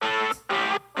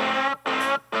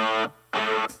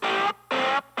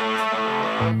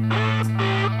We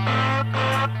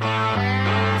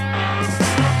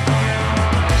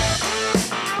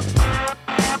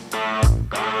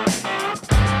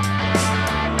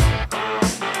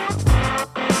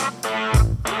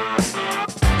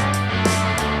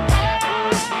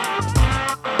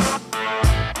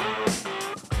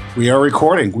are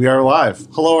recording. We are live.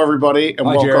 Hello, everybody, and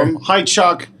Hi, welcome. Jerry. Hi,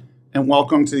 Chuck, and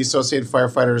welcome to the Associated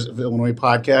Firefighters of Illinois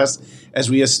podcast. As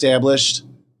we established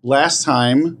last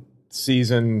time,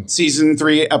 Season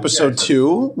 3, episode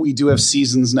 2. We do have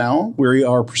seasons now. We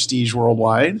are Prestige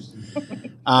Worldwide.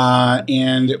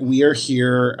 And we are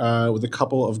here with a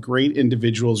couple of great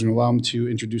individuals. We're going to allow them to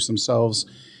introduce themselves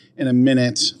in a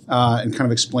minute and kind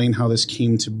of explain how this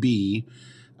came to be.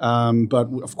 But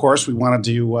of course, we want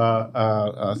to do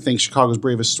thank Chicago's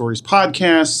Bravest Stories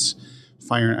podcasts,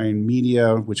 Fire and Iron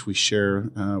Media, which we share.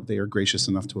 They are gracious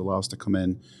enough to allow us to come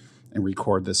in and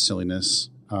record this silliness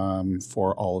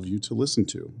for all of you to listen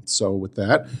to. So with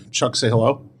that, Chuck, say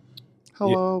hello.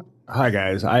 Hello. Yeah. Hi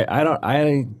guys. I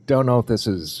don't know if this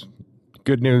is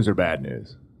good news or bad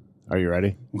news. Are you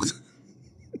ready?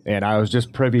 And I was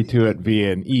just privy to it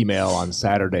via an email on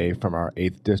Saturday from our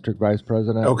 8th District Vice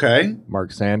President, Okay.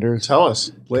 Mark Sanders. Tell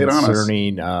us. Lay it on us.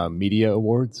 Concerning media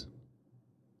awards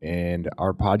and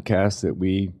our podcast that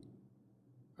we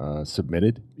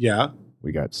submitted. Yeah.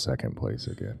 We got second place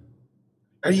again.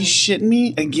 Are you shitting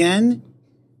me again?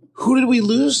 Who did we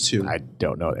lose to? I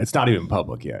don't know. It's not even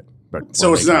public yet. But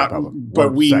So it's not,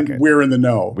 but we're in the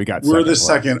know. We got we're second the place.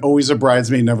 second, always a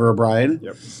bridesmaid, never a bride.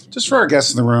 Yep. Just for our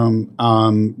guests in the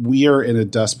room, we are in a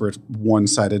desperate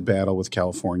one-sided battle with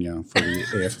California for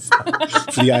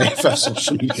the IFF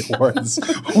Social Media Awards.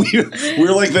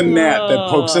 We're like the gnat that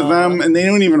pokes at them, and they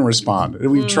don't even respond.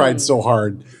 We've tried so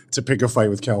hard to pick a fight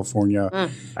with California.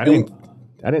 I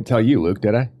didn't tell you, Luke,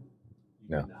 did I?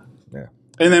 No. Yeah.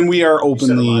 And then we are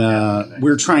openly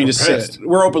we're pissed.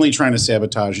 openly trying to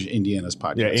sabotage Indiana's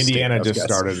podcast. Yeah, Indiana State just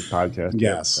House started a podcast.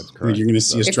 Yes, That's correct. You're going to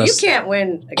see us If dressed. you can't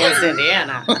win against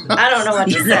Indiana, I don't know what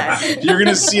to say. You're going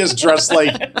to see us dressed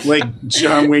like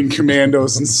John Wayne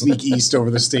commandos and sneak east over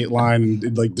the state line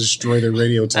and like destroy their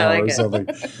radio tower I like or it.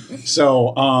 something.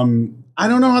 So I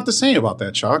don't know what to say about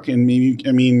that, Chuck. And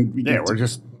We're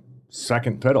just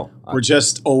second fiddle. we're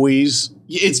just always.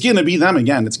 It's going to be them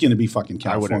again. It's going to be fucking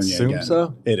I would California assume again.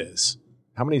 so. It is.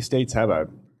 How many states have a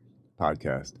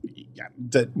podcast? Yeah,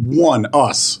 that one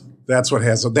us. That's what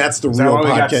has. That's the Is that real why we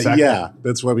got podcast. second? Yeah,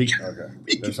 that's why we.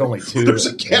 Okay. There's only two. There's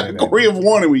a category of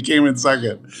one, and we came in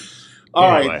second.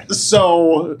 All Anyway. right.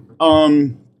 So,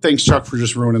 thanks, Chuck, for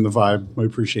just ruining the vibe. I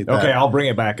appreciate that. Okay, I'll bring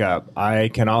it back up. I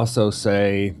can also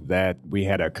say that we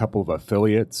had a couple of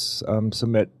affiliates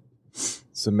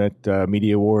submit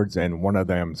media awards, and one of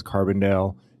them is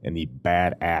Carbondale and the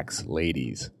Bad Axe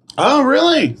Ladies. Oh,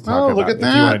 really? Talk Look about- at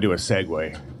If you want to that. do a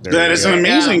segue. There That you is go. an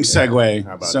amazing How segue.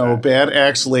 about So, that? Bad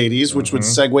Axe Ladies, which would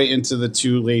segue into the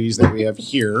two ladies that we have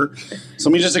here. So,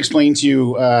 let me just explain to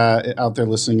you out there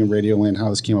listening in Radio Land how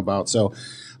this came about. So,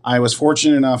 I was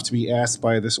fortunate enough to be asked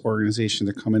by this organization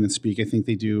to come in and speak. I think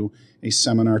they do a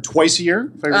seminar twice a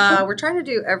year. If I recall. We're trying to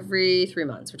do every 3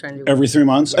 months. We're trying to do Every 3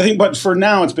 months, I think. But for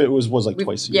now, it was like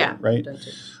twice a year, yeah, right? we've done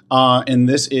two. And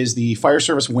this is the Fire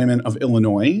Service Women of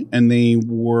Illinois, and they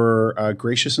were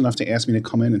gracious enough to ask me to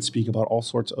come in and speak about all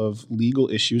sorts of legal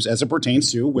issues as it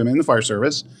pertains to women in the fire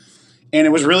service. And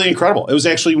it was really incredible. It was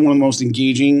actually one of the most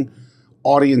engaging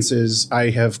audiences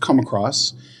I have come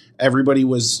across. Everybody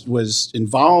was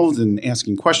involved and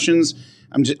asking questions.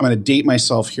 I'm going to date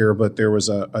myself here, but there was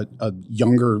a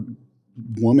younger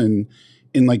woman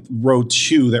in like row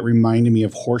 2 that reminded me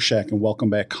of Horshack and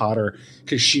Welcome Back Kotter,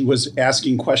 because she was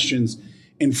asking questions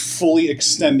and fully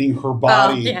extending her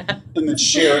body in the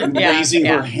chair and raising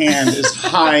her hand as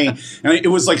high. And it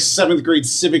was like 7th grade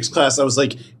civics class. I was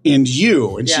like, and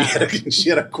you? And she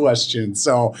had a question.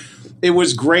 So it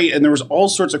was great. And there was all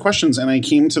sorts of questions. And I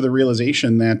came to the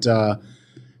realization that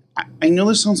I know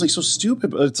this sounds like so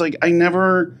stupid, but it's like you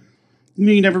never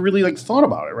really like thought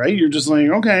about it, right? You're just like,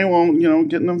 okay, well,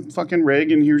 get in the fucking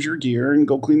rig and here's your gear and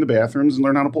go clean the bathrooms and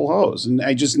learn how to pull hose. And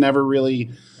I just never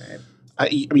really,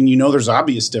 I mean, there's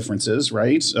obvious differences,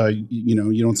 right?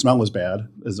 You don't smell as bad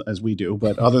as we do,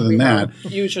 but other than that,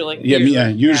 Usually.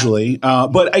 usually.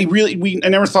 But I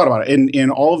never thought about it.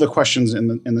 And all of the questions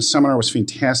in the seminar was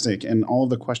fantastic. And all of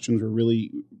the questions were really,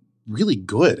 really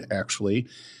good, actually.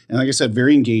 And like I said,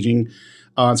 very engaging.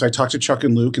 So I talked to Chuck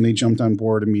and Luke, and they jumped on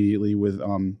board immediately with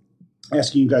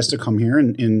asking you guys to come here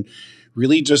and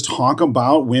really just talk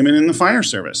about women in the fire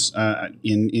service.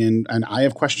 And I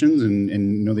have questions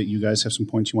and know that you guys have some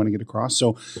points you want to get across.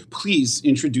 So please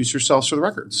introduce yourselves for the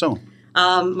record. So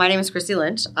My name is Christy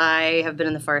Lynch. I have been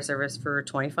in the fire service for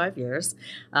 25 years.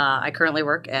 I currently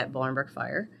work at Bolingbrook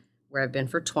Fire, where I've been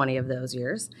for 20 of those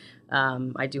years.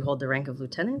 I do hold the rank of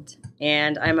lieutenant,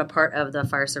 and I'm a part of the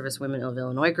Fire Service Women of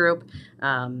Illinois group.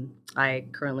 I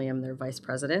currently am their vice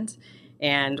president,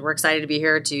 and we're excited to be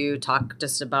here to talk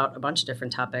just about a bunch of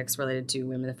different topics related to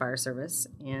women in the fire service.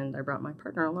 And I brought my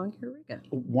partner along here, Rika.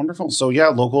 Wonderful. So, yeah,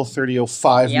 Local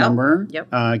 3005 member. Yep.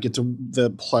 Get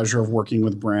the pleasure of working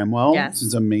with Bramwell. Yes. This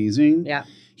is amazing. Yeah.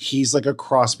 He's like a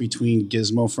cross between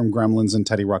Gizmo from Gremlins and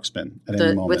Teddy Ruxpin at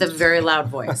any moment. With a very loud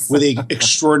voice. With an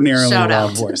extraordinarily Shout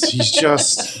loud out. voice. He's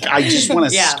just, I just want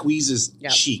to Yeah. squeeze his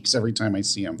Yep. cheeks every time I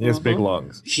see him. He has big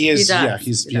lungs. He is, He does. yeah, he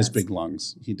He has does. big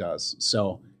lungs. He does.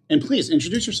 So, and please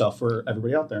introduce yourself for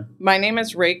everybody out there. My name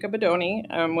is Ray Cabadoni.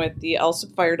 I'm with the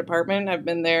Elsip Fire Department. I've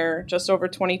been there just over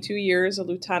 22 years, a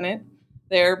lieutenant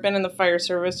there. Been in the fire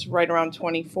service right around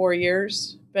 24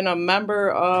 years. Been a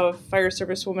member of Fire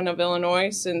Service Women of Illinois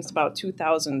since about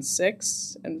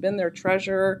 2006 and been their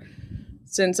treasurer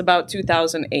since about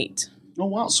 2008. Oh,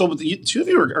 wow. So the two of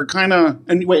you are kind of,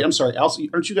 and wait, I'm sorry, Elsie,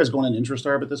 aren't you guys going in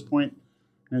Intrastar at this point?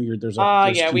 I know there's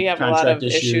Yeah, we have a lot of contract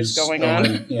issues going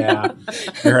on. Yeah.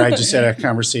 I just had a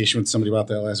conversation with somebody about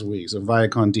that last week. So via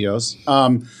con Dios.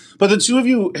 But the two of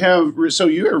you have, so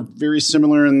you are very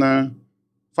similar in the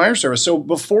fire service. So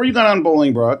before you got on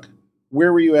Bolingbrook,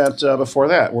 where were you at before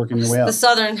that, working your way up? The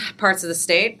southern parts of the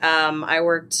state. I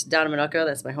worked down in Minooka.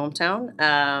 That's my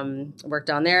hometown. Worked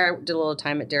down there. Did a little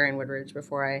time at Darien Woodridge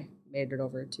before I made it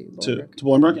over to Bolingbrook. To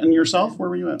Bolingbrook. And yourself, where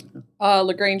were you at?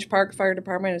 LaGrange Park Fire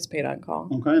Department is paid on call.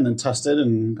 Okay, and then tested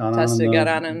and got on. Got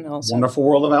on in Elsip. Wonderful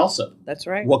world of Elsip. That's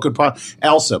right. What could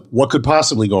Elsip? What could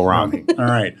possibly go wrong? All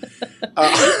right.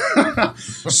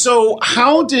 So,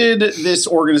 how did this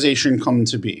organization come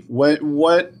to be? What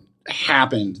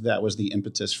happened that was the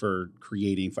impetus for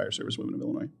creating Fire Service Women of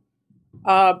Illinois?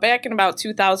 Back in about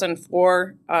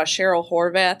 2004, Cheryl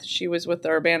Horvath, she was with the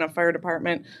Urbana Fire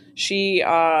Department. She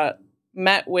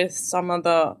met with some of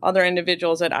the other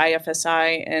individuals at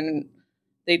IFSI, and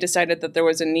they decided that there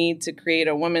was a need to create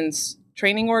a women's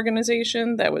training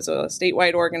organization that was a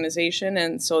statewide organization.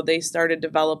 And so they started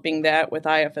developing that with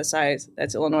IFSI's,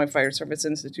 that's Illinois Fire Service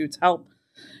Institute's help.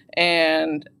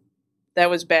 And that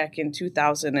was back in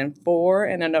 2004.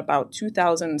 And in about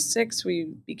 2006,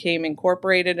 we became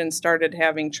incorporated and started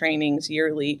having trainings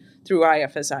yearly through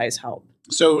IFSI's help.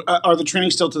 So, are the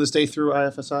trainings still to this day through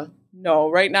IFSI? No,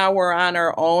 right now we're on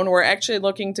our own. We're actually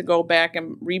looking to go back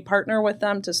and re-partner with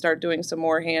them to start doing some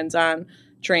more hands-on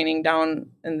training down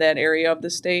in that area of the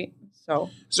state.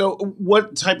 So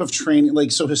what type of training,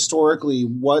 like, so historically,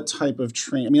 what type of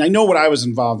training? I mean, I know what I was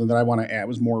involved in that I want to add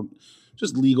was more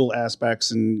just legal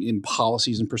aspects and in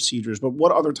policies and procedures, but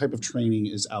what other type of training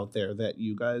is out there that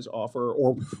you guys offer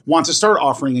or want to start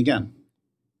offering again?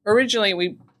 Originally,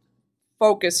 we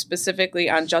focused specifically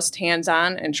on just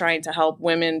hands-on and trying to help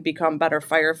women become better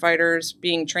firefighters,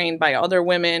 being trained by other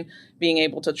women, being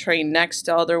able to train next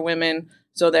to other women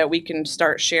so that we can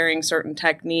start sharing certain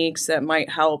techniques that might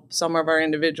help some of our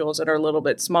individuals that are a little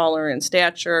bit smaller in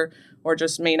stature or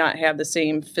just may not have the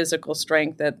same physical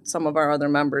strength that some of our other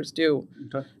members do.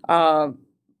 Okay.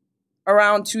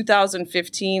 Around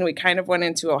 2015, we kind of went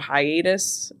into a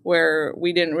hiatus where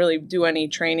we didn't really do any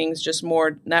trainings, just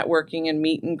more networking and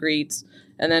meet and greets.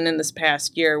 And then in this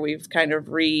past year, we've kind of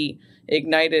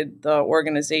reignited the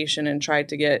organization and tried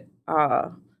to get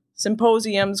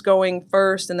symposiums going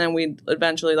first, and then we'd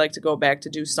eventually like to go back to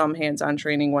do some hands-on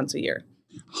training once a year.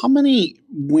 How many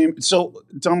women, so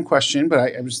dumb question, but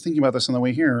I was thinking about this on the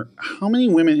way here. How many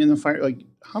women in the fire, like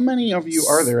how many of you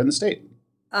are there in the state?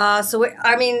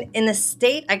 In the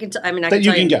state, I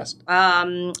can guess.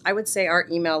 I would say our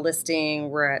email listing,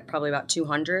 we're at probably about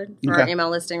 200 for our email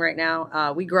listing right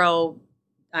now. We grow,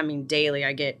 daily.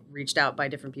 I get reached out by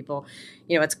different people.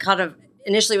 You know, it's kind of,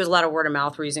 initially it was a lot of word of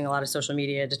mouth. We're using a lot of social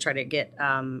media to try to get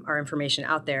our information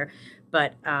out there.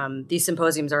 But these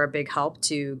symposiums are a big help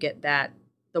to get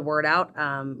the word out.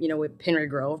 With Penry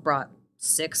Grove brought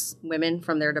 6 women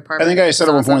from their department. I think I said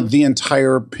at one point the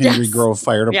entire Penry Grove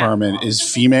Fire Department is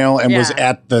female and was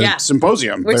at the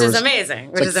symposium. Which is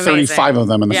amazing. Which is amazing. 35 of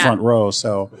them in the front row.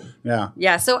 So, yeah.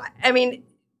 Yeah. So,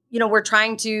 we're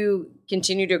trying to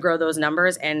continue to grow those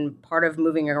numbers, and part of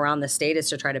moving around the state is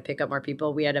to try to pick up more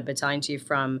people. We had a battalion chief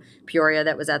from Peoria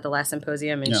that was at the last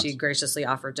symposium, and she graciously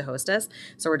offered to host us.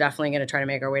 So we're definitely going to try to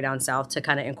make our way down south to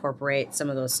kind of incorporate some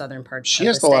of those southern parts. She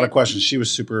asked a lot of questions. She was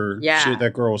super. Yeah,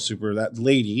 that girl was super. That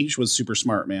lady, she was super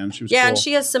smart, man. She was. Yeah, cool. And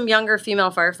she has some younger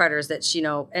female firefighters that she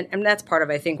and that's part of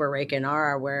I think where Rake and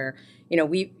are where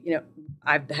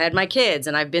I've had my kids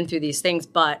and I've been through these things,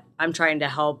 but I'm trying to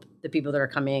help the people that are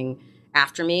coming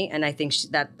after me. And I think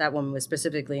that woman was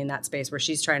specifically in that space where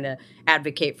she's trying to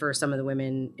advocate for some of the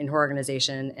women in her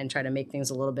organization and try to make things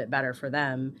a little bit better for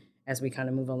them as we kind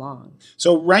of move along.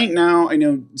 So right now, I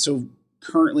know, so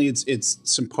currently it's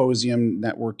symposium,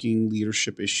 networking,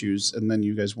 leadership issues, and then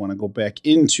you guys want to go back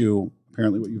into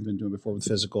apparently what you've been doing before with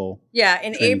physical. Yeah,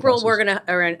 in April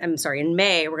classes. in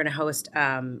May we're gonna host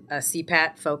a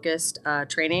CPAT focused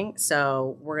training.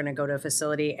 So we're gonna go to a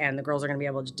facility and the girls are gonna be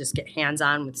able to just get hands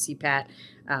on with CPAT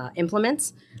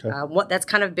implements. Okay. That's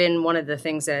kind of been one of the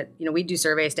things that, we do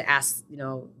surveys to ask,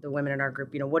 the women in our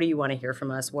group, what do you want to hear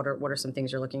from us? What are some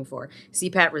things you're looking for?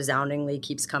 CPAT resoundingly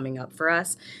keeps coming up for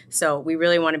us. So we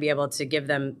really want to be able to give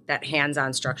them that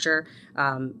hands-on structure.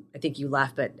 I think you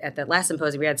left, but at that last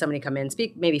symposium, we had somebody come in,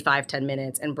 speak maybe 5-10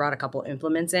 minutes and brought a couple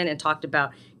implements in and talked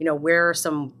about, where are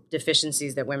some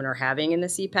deficiencies that women are having in the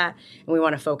CPAT. And we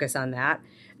want to focus on that.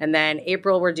 And then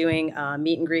April, we're doing a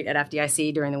meet and greet at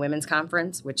FDIC during the women's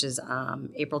conference, which is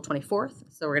April 24th.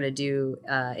 So we're going to do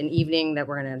an evening that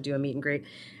we're going to do a meet and greet.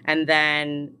 And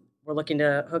then we're looking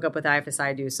to hook up with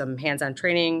IFSI, do some hands-on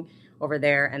training over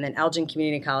there. And then Elgin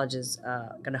Community College is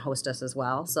going to host us as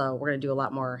well. So we're going to do a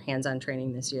lot more hands-on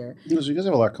training this year. So you guys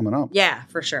have a lot coming up. Yeah,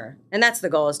 for sure. And that's the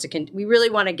goal, is we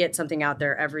really want to get something out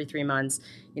there every 3 months,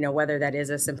 whether that is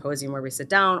a symposium where we sit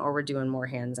down or we're doing more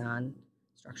hands-on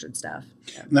structured stuff.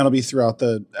 Yeah. And that'll be throughout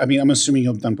I'm assuming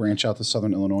you'll then branch out to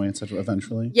Southern Illinois, et cetera,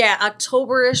 eventually. Yeah,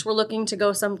 October-ish, we're looking to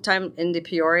go sometime into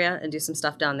Peoria and do some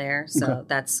stuff down there. So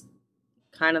That's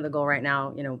kind of the goal right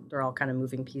now. They're all kind of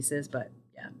moving pieces, but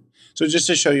yeah. So just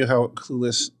to show you how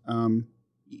clueless,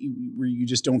 where you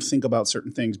just don't think about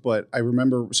certain things. But I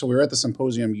remember, so we were at the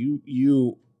symposium.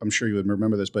 You, I'm sure you would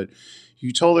remember this, but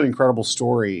you told an incredible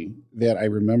story that I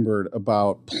remembered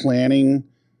about planning.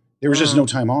 There was just no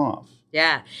time off.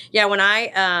 Yeah. Yeah. When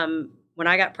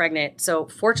I got pregnant, so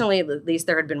fortunately, at least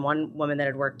there had been one woman that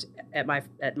had worked at my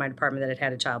department that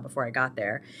had a child before I got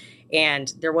there.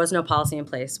 And there was no policy in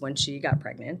place when she got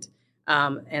pregnant.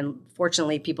 And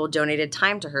fortunately, people donated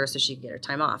time to her so she could get her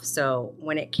time off. So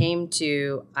when it came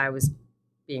to I was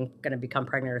going to become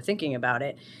pregnant or thinking about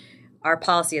it, our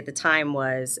policy at the time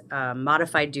was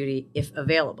modified duty if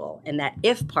available. And that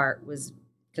if part was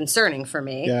concerning for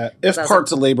me. Yeah, if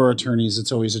parts of labor attorneys,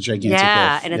 it's always a gigantic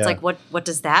if. And it's like, what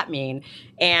does that mean?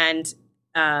 And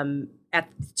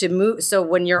so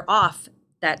when you're off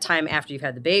that time after you've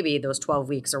had the baby, those 12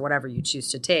 weeks or whatever you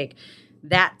choose to take,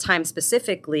 that time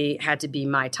specifically had to be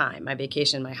my time, my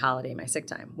vacation, my holiday, my sick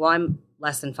time. Well, I'm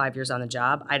less than 5 years on the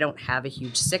job. I don't have a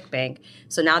huge sick bank.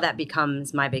 So now that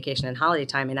becomes my vacation and holiday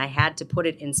time, and I had to put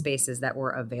it in spaces that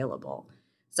were available.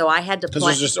 So I had to because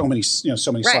there's just so many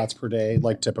slots per day,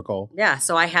 like typical. Yeah,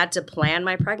 so I had to plan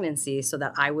my pregnancy so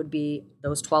that I would be,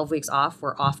 those 12 weeks off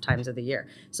were off times of the year.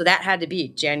 So that had to be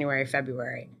January,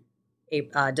 February,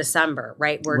 December,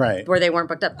 right? Where they weren't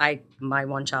booked up. My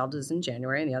one child is in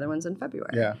January and the other one's in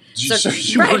February. Yeah. So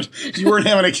you weren't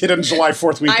having a kid on July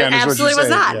 4th weekend. I absolutely was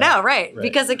not. Yeah. No, right.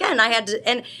 Because again, I had to,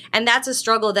 and that's a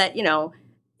struggle that,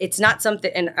 it's not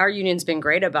something, and our union's been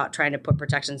great about trying to put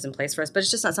protections in place for us, but it's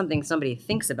just not something somebody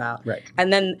thinks about. Right.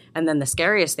 And then the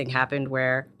scariest thing happened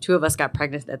where 2 of us got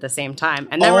pregnant at the same time.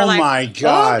 And then we're like, oh my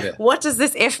God. What does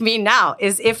this if mean now?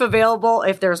 Is if available,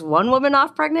 if there's one woman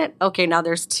off pregnant? Okay, now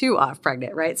there's 2 off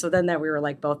pregnant, right? So then we were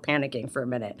like both panicking for a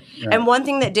minute. Right. And one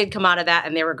thing that did come out of that,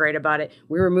 and they were great about it,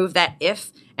 we removed that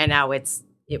if, and now it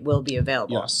will be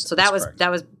available. Yes, so that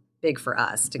was big for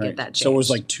us to get that changed. So it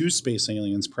was like 2 space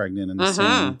aliens pregnant in the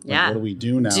same. Yeah. What do we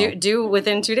do now? Do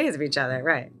within 2 days of each other,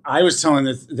 right? I was telling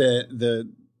the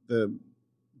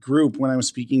group when I was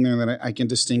speaking there that I can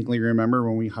distinctly remember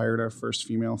when we hired our first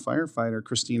female firefighter,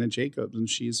 Christina Jacobs, and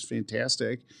she's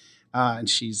fantastic, and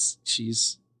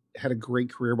she's had a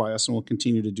great career by us and will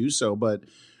continue to do so, but.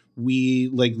 We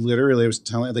literally, I was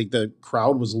telling, the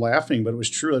crowd was laughing, but it was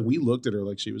true. We looked at her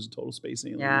like she was a total space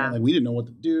alien. Yeah. We didn't know what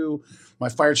to do. My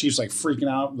fire chief's freaking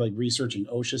out, researching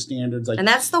OSHA standards. And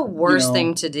that's the worst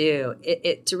thing to do.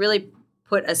 It to really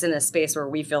put us in a space where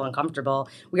we feel uncomfortable.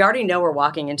 We already know we're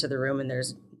walking into the room and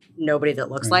there's nobody that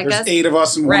looks like there's us. 8 of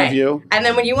us and one of you. And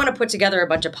then when you want to put together a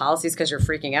bunch of policies because you're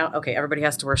freaking out, okay, everybody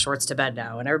has to wear shorts to bed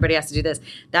now and everybody has to do this.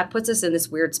 That puts us in this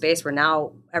weird space where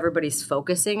now everybody's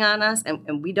focusing on us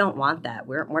and we don't want that.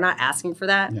 We're not asking for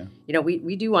that. Yeah.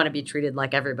 We do want to be treated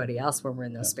like everybody else when we're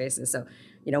in those spaces. So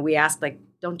we ask, like,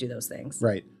 don't do those things.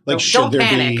 Right. Like, Don't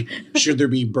panic. should there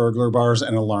be burglar bars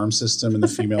and alarm system in the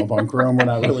female bunk room? We're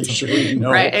not really sure.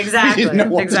 Right. Exactly. We know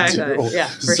what to Exactly. do. Yeah,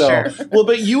 for sure. Well,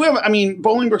 but you have,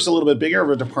 Bolingbrook's a little bit bigger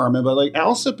of a department, but like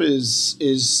Alsip is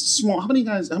small. How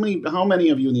many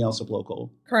of you in the Alsip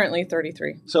local? Currently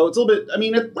 33. So it's a little bit,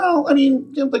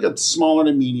 like a smaller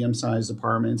to medium sized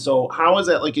department. So how is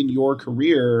that like in your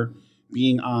career?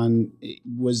 Being on,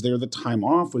 was there the time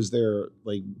off? Was there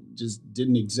like just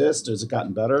didn't exist? Has it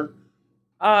gotten better?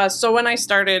 So when I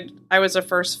started, I was the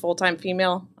first full-time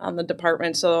female on the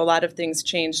department. So a lot of things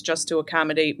changed just to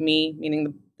accommodate me,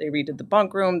 meaning they redid the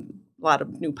bunk room. A lot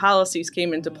of new policies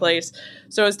came into place.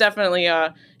 So it's definitely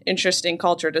a interesting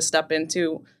culture to step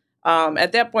into.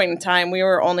 At that point in time, we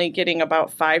were only getting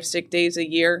about 5 sick days a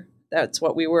year. That's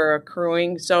what we were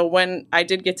accruing. So when I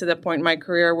did get to the point in my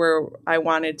career where I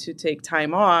wanted to take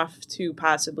time off to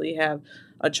possibly have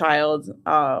a child,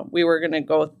 we were going to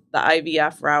go the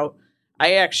IVF route.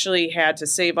 I actually had to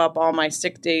save up all my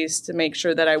sick days to make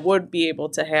sure that I would be able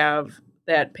to have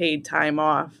that paid time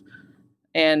off.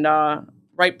 And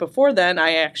right before then,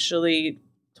 I actually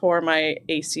tore my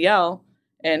ACL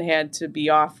and had to be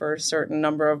off for a certain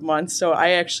number of months. So I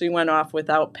actually went off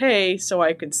without pay so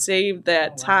I could save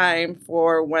that time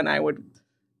for when I would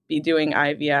be doing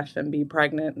IVF and be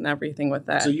pregnant and everything with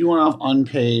that. So you went off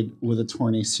unpaid with a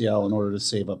torn ACL in order to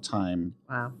save up time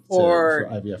for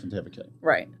IVF and to have a kid.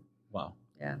 Right. Wow.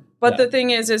 Yeah. But the thing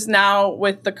is now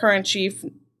with the current chief,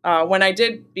 when I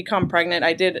did become pregnant,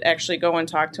 I did actually go and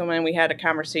talk to him, and we had a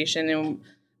conversation, and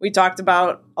we talked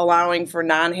about allowing for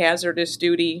non-hazardous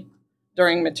duty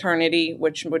during maternity,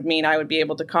 which would mean I would be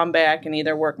able to come back and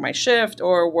either work my shift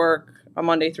or work a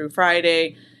Monday through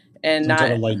Friday and not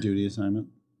have a light duty assignment.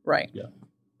 Right. Yeah.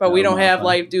 But we don't have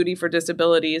life duty for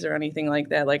disabilities or anything like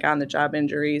that, like on the job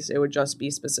injuries. It would just be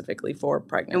specifically for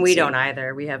pregnancy. And we don't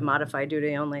either. We have modified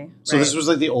duty only. So this was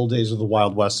like the old days of the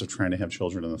Wild West of trying to have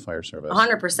children in the fire service.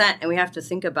 100%. And we have to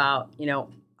think about,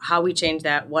 how we change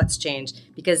that, what's changed,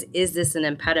 because is this an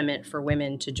impediment for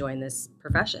women to join this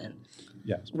profession?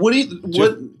 Yes.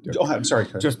 I'm sorry,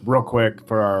 Chris. Just real quick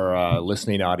for our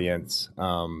listening audience,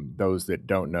 those that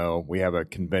don't know, we have a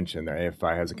convention. The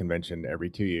AFI has a convention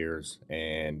every 2 years,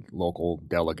 and local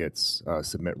delegates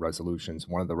submit resolutions.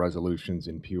 One of the resolutions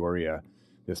in Peoria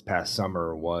this past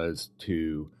summer was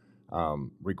to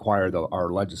require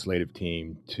our legislative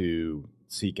team to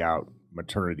seek out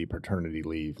maternity-paternity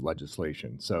leave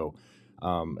legislation. So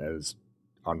as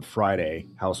on Friday,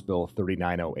 House Bill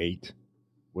 3908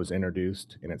 was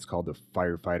introduced, and it's called the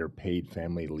Firefighter Paid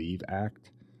Family Leave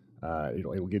Act. It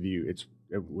will give you, it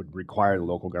would require the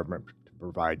local government to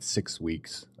provide 6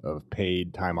 weeks of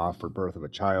paid time off for birth of a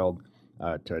child,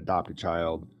 to adopt a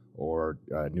child, or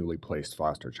a newly placed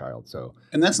foster child. So,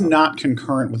 and that's not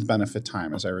concurrent with benefit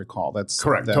time, as I recall. That's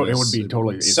correct. It would be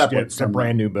totally separate. It's a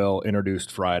brand new bill introduced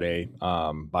Friday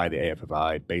by the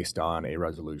AFFI based on a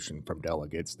resolution from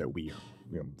delegates that we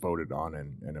voted on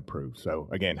and approved. So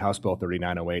again, House Bill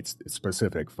 3908,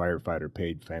 specific Firefighter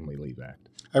Paid Family Leave Act.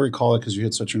 I recall it because you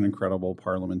had such an incredible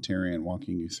parliamentarian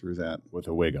walking you through that. With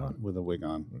a wig on.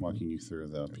 Walking you through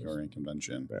the Peoria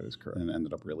Convention. That is correct. And it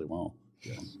ended up really well.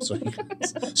 Yeah. So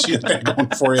she had that going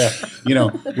for you,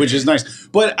 which is nice.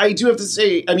 But I do have to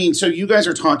say, so you guys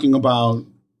are talking about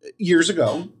years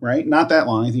ago, right? Not that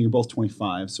long. I think you're both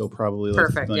 25, so probably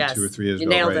Perfect, like yes. 2 or 3 years you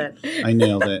ago. Nailed right? it. I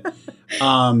nailed it.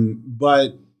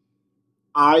 But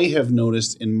I have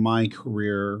noticed in my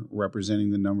career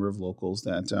representing the number of locals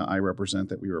that I represent,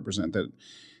 that we represent,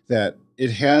 that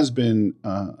it has been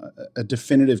a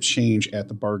definitive change at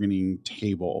the bargaining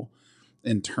table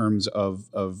in terms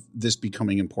of this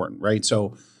becoming important, right?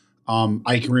 So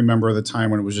I can remember the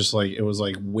time when it was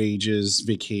like wages,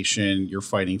 vacation, you're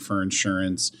fighting for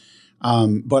insurance.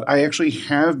 But I actually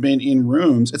have been in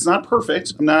rooms. It's not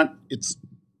perfect. It's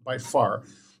by far.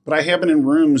 But I have been in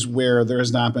rooms where there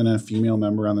has not been a female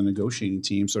member on the negotiating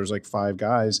team. So there's like 5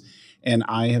 guys. And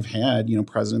I have had,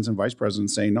 presidents and vice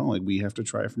presidents saying, no, like we have to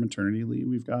try for maternity leave.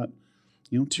 We've got,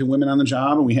 2 women on the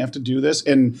job and we have to do this.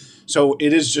 And so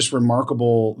it is just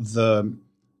remarkable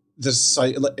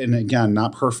and again,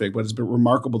 not perfect, but it's been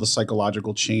remarkable the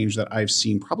psychological change that I've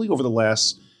seen probably over the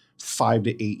last 5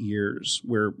 to 8 years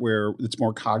where it's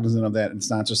more cognizant of that. And it's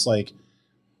not just like,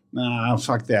 nah,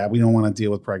 fuck that. We don't want to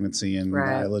deal with pregnancy and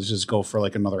let's just go for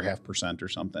like another 0.5% or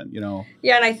something,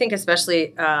 Yeah, and I think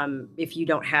especially if you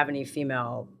don't have any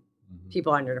female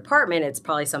people on your department, it's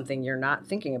probably something you're not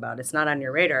thinking about. It's not on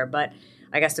your radar. But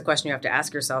I guess the question you have to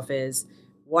ask yourself is,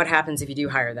 what happens if you do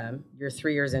hire them? You're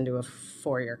 3 years into a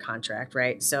 4-year contract,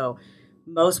 right? So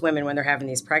most women, when they're having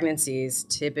these pregnancies,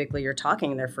 typically you're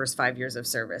talking their first 5 years of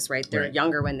service, right? They're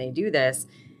younger when they do this.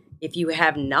 If you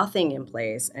have nothing in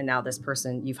place and now this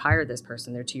person, you've hired this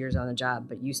person, they're 2 years on the job,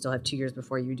 but you still have 2 years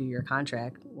before you do your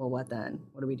contract. Well, what then?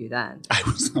 What do we do then?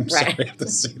 I'm sorry I have to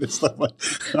say this, but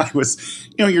I was,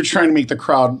 you're trying to make the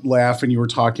crowd laugh and you were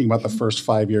talking about the first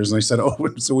 5 years. And I said,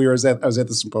 so I was at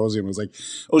the symposium. I was like,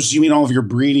 so you mean all of your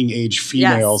breeding age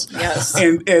females? Yes.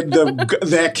 And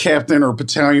that captain or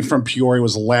battalion from Peoria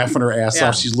was laughing her ass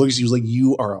off. She was like,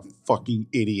 you are a fucking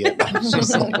idiot.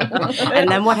 And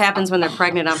then what happens when they're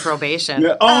pregnant on probation?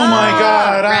 Yeah. Oh my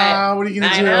God. Right. What are you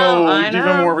going to do? I know.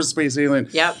 Even more of a space alien.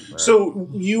 Yep. So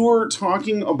you were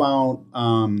talking about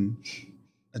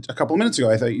a couple of minutes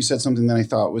ago, I thought you said something that I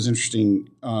thought was interesting,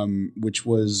 which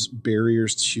was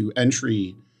barriers to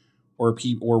entry or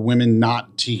women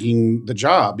not taking the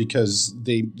job because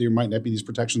there might not be these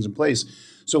protections in place.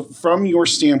 So from your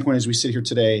standpoint, as we sit here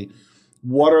today,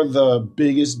 what are the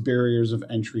biggest barriers of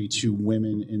entry to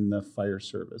women in the fire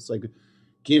service? Like,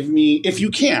 give me, if you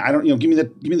can, give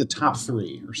me the top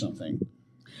three or something.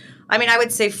 I mean, I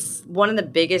would say one of the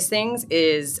biggest things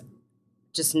is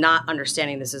just not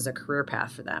understanding this is a career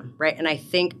path for them, right? And I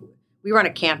think we run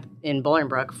a camp in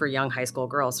Bolingbrook for young high school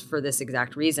girls for this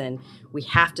exact reason. We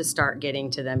have to start getting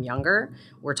to them younger.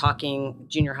 We're talking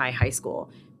junior high, high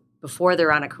school, before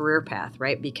they're on a career path,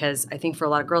 right? Because I think for a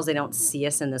lot of girls, they don't see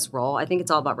us in this role. I think it's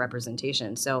all about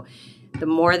representation. So the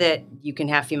more that you can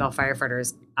have female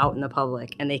firefighters out in the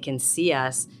public and they can see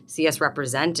us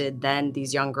represented, then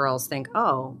these young girls think,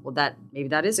 oh, well, maybe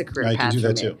that is a career path for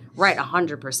me. Too. Right,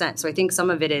 100%. So I think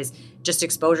some of it is just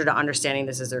exposure to understanding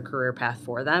this is their career path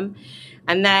for them.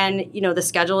 And then, the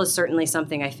schedule is certainly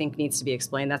something I think needs to be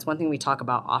explained. That's one thing we talk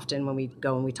about often when we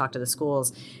go and we talk to the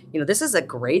schools. This is a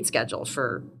great schedule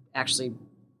for actually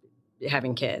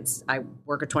having kids. I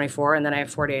work at 24 and then I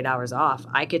have 48 hours off.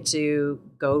 I get to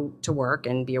go to work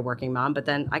and be a working mom, but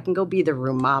then I can go be the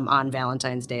room mom on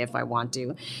Valentine's Day if I want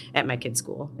to at my kid's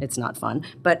school. It's not fun,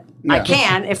 but I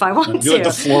can if I want to. You're like the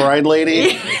fluoride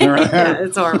lady. Yeah,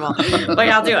 it's horrible, but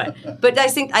I'll do it. But I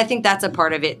think that's a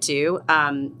part of it too.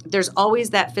 There's always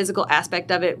that physical aspect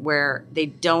of it where they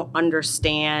don't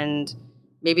understand.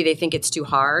 Maybe they think it's too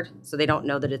hard, so they don't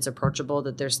know that it's approachable,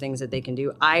 that there's things that they can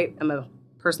do. I am a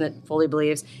person that fully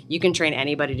believes you can train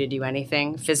anybody to do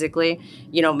anything physically.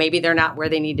 Maybe they're not where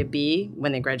they need to be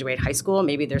when they graduate high school.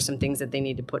 Maybe there's some things that they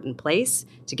need to put in place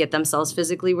to get themselves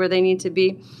physically where they need to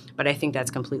be. But I think that's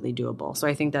completely doable. So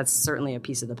I think that's certainly a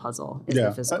piece of the puzzle is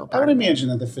the physical part. I would imagine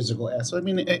that the physical aspect, I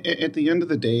mean, at the end of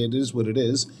the day, it is what it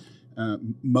is.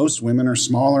 Most women are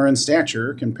smaller in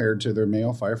stature compared to their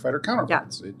male firefighter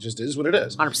counterparts. Yeah. It just is what it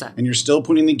is. 100%. And you're still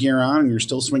putting the gear on, and you're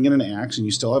still swinging an axe, and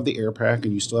you still have the air pack,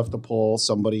 and you still have to pull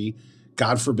somebody,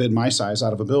 God forbid, my size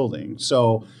out of a building.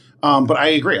 So, but I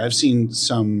agree. I've seen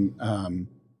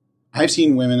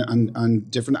women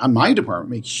on my department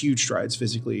make huge strides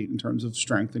physically in terms of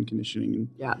strength and conditioning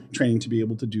and training to be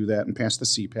able to do that and pass the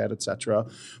CPAT, et cetera.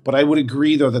 But I would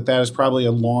agree, though, that is probably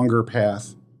a longer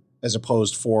path as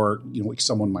opposed for, like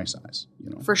someone my size,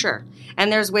 For sure.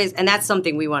 And there's ways, and that's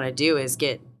something we want to do is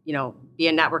get, be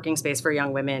a networking space for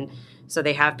young women so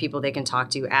they have people they can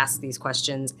talk to, ask these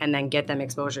questions, and then get them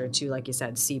exposure to, like you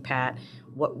said, CPAT.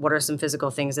 What are some physical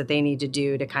things that they need to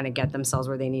do to kind of get themselves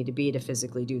where they need to be to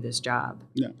physically do this job?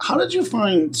 Yeah. How did you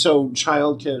find,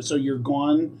 childcare, so you're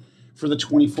gone for the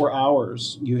 24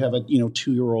 hours, you have a,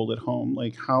 2-year-old at home.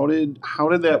 Like, how did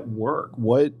that work?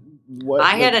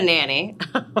 I had a nanny.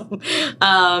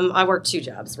 I worked 2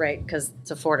 jobs, right? Because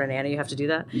to afford a nanny, you have to do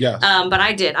that. Yes. But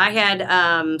I did. I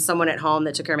had someone at home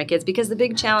that took care of my kids because the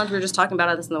big challenge, we were just talking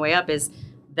about this on the way up, is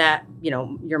that,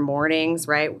 your mornings,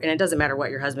 right? And it doesn't matter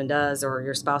what your husband does or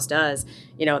your spouse does.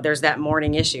 There's that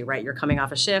morning issue, right? You're coming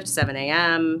off a shift, 7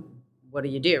 a.m., what do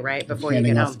you do, right, before you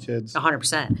get home?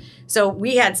 100%. So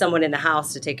we had someone in the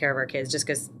house to take care of our kids just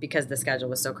because the schedule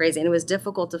was so crazy. And it was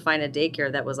difficult to find a daycare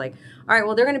that was like, all right,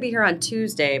 well, they're going to be here on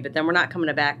Tuesday, but then we're not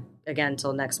coming back again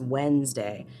until next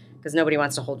Wednesday because nobody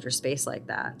wants to hold your space like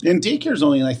that. And daycare's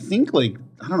only, I think, probably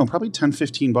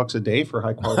 $10-15 a day for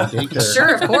high-quality daycare.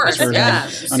 Sure, of course. Yeah,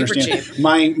 super cheap.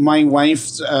 My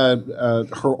wife's, her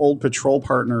old patrol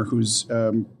partner who's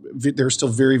they're still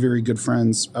very, very good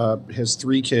friends, has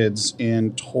 3 kids,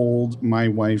 and told my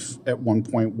wife at one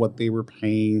point what they were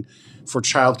paying for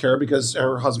childcare because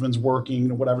her husband's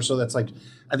working or whatever. So that's I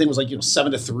think it was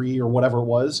 7 to 3 or whatever it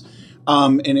was.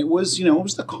 And it was, it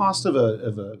was the cost of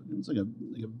a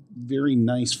very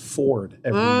nice Ford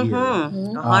every year.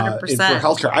 100%. For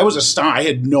healthcare. I was astonished. I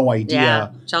had no idea.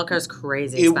 Yeah, childcare is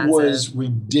crazy expensive. It was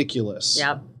ridiculous.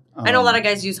 Yep. I know a lot of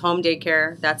guys use home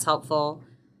daycare. That's helpful.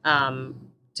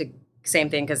 same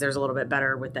thing because there's a little bit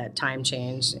better with that time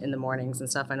change in the mornings and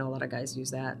stuff. I know a lot of guys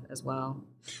use that as well.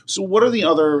 So what are the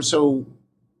other? So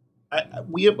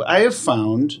I have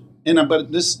found,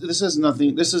 but this has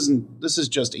nothing. This is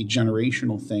just a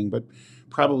generational thing, but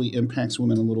probably impacts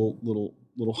women a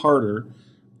little harder.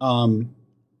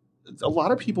 A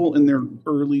lot of people in their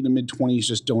early to mid 20s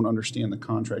just don't understand the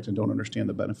contract and don't understand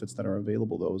the benefits that are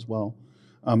available though as well.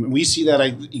 We see that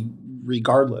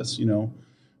regardless,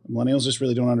 millennials just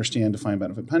really don't understand defined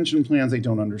benefit pension plans. They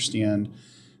don't understand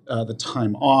the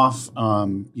time off.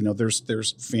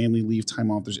 There's family leave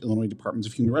time off. There's Illinois Departments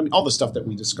of Human Rights. All the stuff that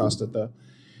we discussed at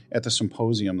the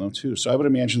symposium though too. So I would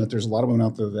imagine that there's a lot of women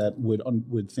out there that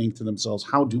would think to themselves,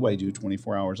 how do I do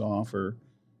 24 hours off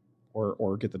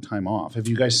or get the time off? Have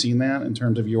you guys seen that in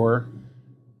terms of your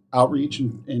outreach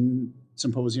and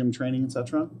symposium training, et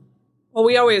cetera? Well,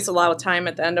 we always allow time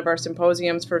at the end of our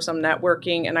symposiums for some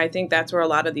networking, and I think that's where a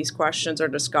lot of these questions are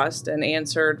discussed and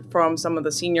answered from some of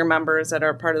the senior members that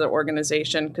are part of the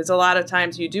organization, because a lot of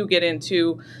times you do get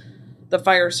into the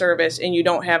fire service and you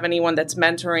don't have anyone that's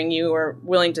mentoring you or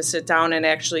willing to sit down and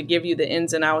actually give you the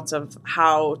ins and outs of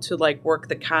how to work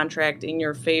the contract in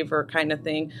your favor kind of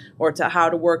thing, or to how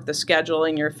to work the schedule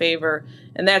in your favor.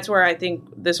 And that's where I think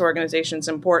this organization is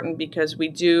important, because we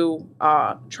do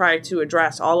try to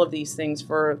address all of these things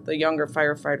for the younger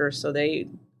firefighters so they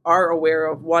are aware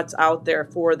of what's out there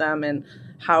for them and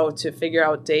how to figure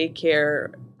out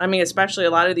daycare. I mean, especially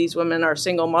a lot of these women are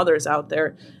single mothers out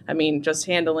there. I mean, just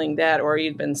handling that, or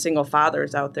even single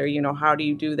fathers out there, how do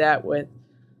you do that with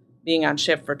being on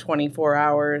shift for 24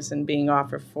 hours and being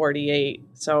off for 48?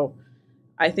 So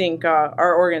I think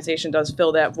our organization does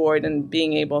fill that void and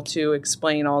being able to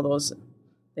explain all those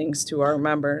things to our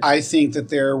members. I think that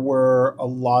there were a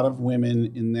lot of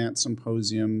women in that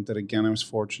symposium that, again, I was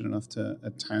fortunate enough to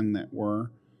attend, that were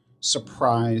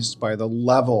surprised by the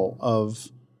level of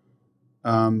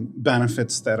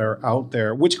benefits that are out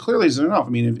there, which clearly isn't enough. I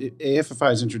mean, if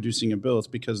AFFI is introducing a bill, it's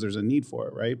because there's a need for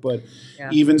it, right? But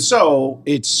even so,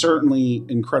 it's certainly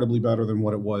incredibly better than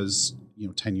what it was,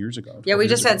 10 years ago. Yeah, we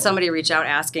just had somebody reach out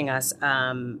asking us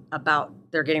about,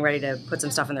 they're getting ready to put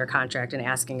some stuff in their contract and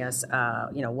asking us,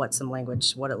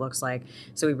 what it looks like.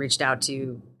 So we reached out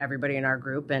to everybody in our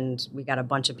group and we got a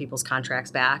bunch of people's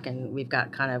contracts back, and we've got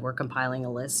we're compiling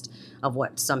a list of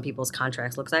what some people's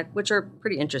contracts look like, which are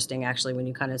pretty interesting actually when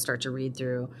you kind of start to read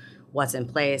through what's in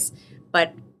place.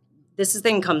 But this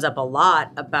thing comes up a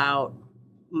lot about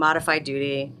modified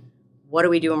duty. What do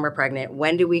we do when we're pregnant?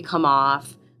 When do we come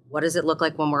off? What does it look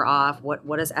like when we're off?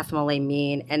 What does FMLA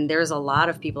mean? And there's a lot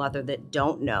of people out there that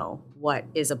don't know what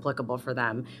is applicable for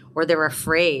them, or they're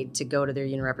afraid to go to their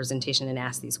union representation and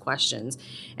ask these questions.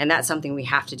 And that's something we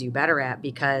have to do better at,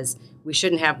 because we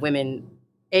shouldn't have women,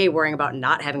 worrying about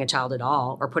not having a child at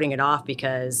all or putting it off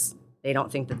because they don't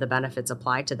think that the benefits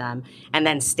apply to them, and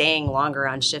then staying longer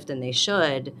on shift than they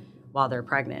should while they're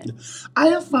pregnant. I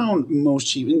have found most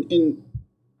chief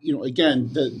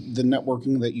again, the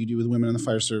networking that you do with women in the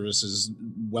fire service is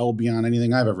well beyond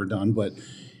anything I've ever done. But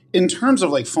in terms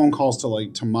of phone calls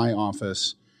to my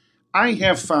office, I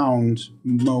have found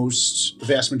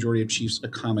vast majority of chiefs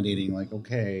accommodating,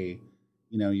 okay,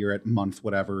 you're at month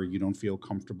whatever, you don't feel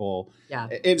comfortable. Yeah.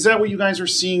 Is that what you guys are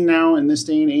seeing now in this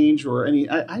day and age? Or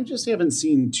I just haven't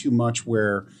seen too much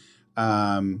where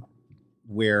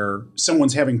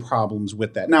someone's having problems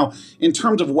with that. Now, in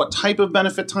terms of what type of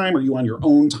benefit time, are you on your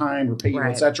own time or paid,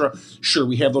 et cetera? Sure,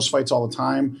 we have those fights all the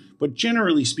time. But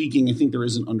generally speaking, I think there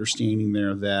is an understanding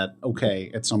there that,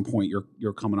 okay, at some point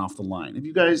you're coming off the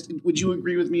line. Would you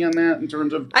agree with me on that in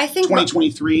terms of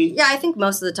 2023? Yeah, I think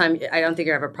most of the time, I don't think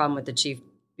you have a problem with the chief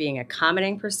being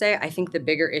accommodating per se. I think the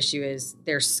bigger issue is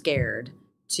they're scared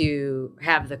to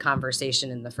have the conversation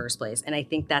in the first place. And I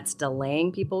think that's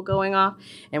delaying people going off.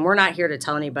 And we're not here to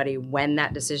tell anybody when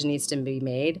that decision needs to be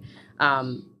made.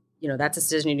 That's a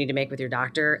decision you need to make with your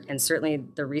doctor. And certainly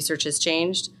the research has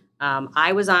changed.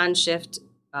 I was on shift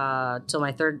to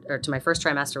my first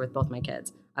trimester with both my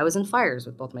kids. I was in fires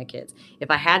with both my kids. If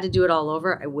I had to do it all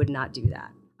over, I would not do that.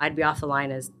 I'd be off the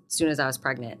line as soon as I was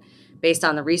pregnant, based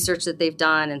on the research that they've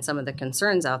done and some of the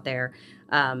concerns out there.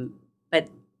 But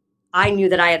I knew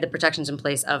that I had the protections in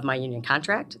place of my union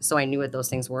contract, so I knew what those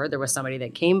things were. There was somebody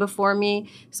that came before me,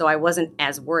 so I wasn't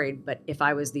as worried. But if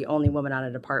I was the only woman on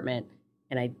a department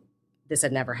and this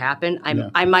had never happened,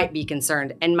 I might be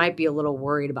concerned and might be a little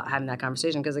worried about having that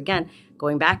conversation. Because again,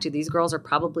 going back to, these girls are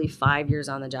probably 5 years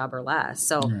on the job or less.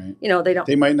 So,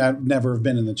 they might never have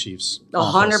been in the Chiefs.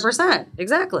 100%.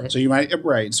 Exactly. So you might,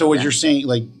 right. So what you're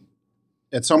saying,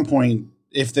 at some point,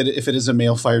 if it is a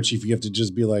male fire chief, you have to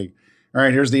just be like, all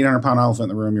right, here's the 800-pound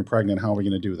elephant in the room. You're pregnant. How are we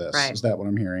going to do this? Right. Is that what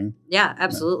I'm hearing? Yeah,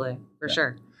 absolutely. For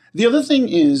sure. The other thing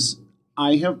is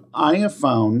I have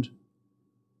found,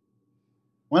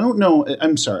 well, I don't know.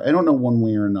 I'm sorry. I don't know one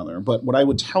way or another. But what I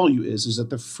would tell you is that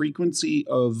the frequency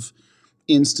of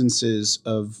instances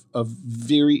of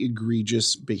very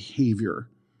egregious behavior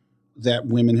that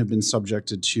women have been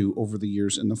subjected to over the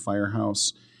years in the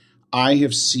firehouse, I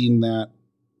have seen that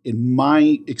in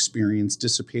my experience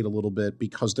dissipate a little bit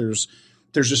because there's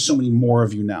just so many more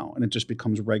of you now, and it just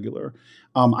becomes regular.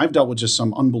 I've dealt with just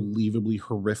some unbelievably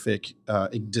horrific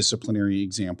disciplinary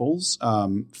examples,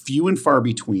 few and far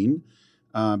between,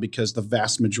 because the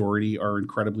vast majority are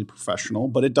incredibly professional,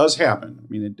 but it does happen. I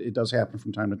mean, it does happen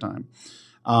from time to time.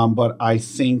 But I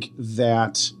think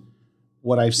that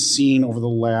what I've seen over the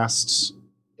last,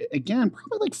 again,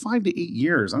 probably like 5 to 8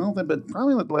 years, I don't know, but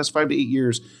probably like the last 5 to 8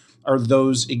 years are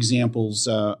those examples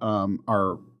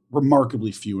are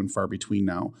remarkably few and far between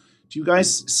now. Do you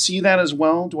guys see that as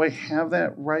well? Do I have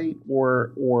that right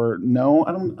or no?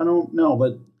 I don't know,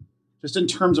 but just in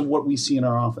terms of what we see in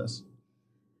our office.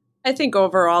 I think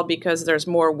overall, because there's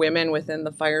more women within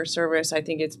the fire service, I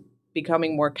think it's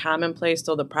becoming more commonplace,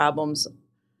 so the problems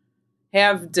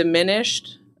have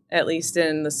diminished, at least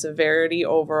in the severity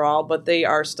overall, but they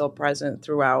are still present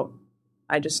throughout.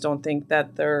 I just don't think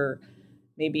that they're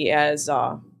maybe as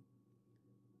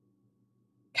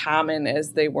common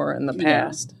as they were in the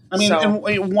past. I mean,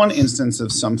 in one instance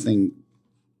of something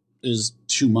is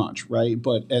too much, right?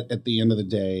 But at the end of the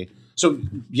day, so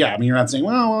yeah, I mean, you're not saying,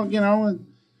 well, you know,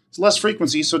 it's less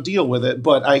frequency, so deal with it.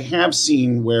 But I have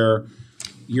seen where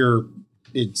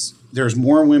there's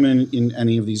more women in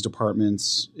any of these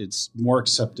departments. It's more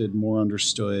accepted, more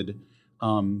understood,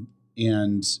 and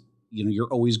you know, you're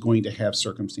always going to have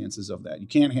circumstances of that. You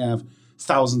can't have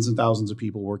thousands and thousands of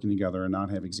people working together and not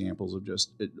have examples of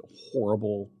just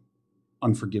horrible,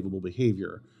 unforgivable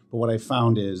behavior. But what I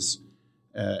found is,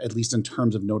 at least in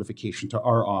terms of notification to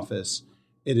our office,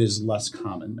 it is less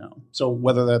common now. So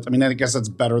whether that's, I mean, I guess that's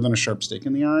better than a sharp stick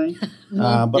in the eye.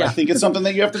 But I think it's something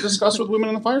that you have to discuss with women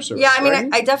in the fire service. Yeah, I mean, right?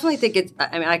 I definitely think it's,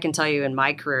 I mean, I can tell you in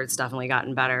my career, it's definitely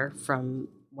gotten better from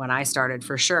when I started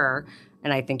for sure.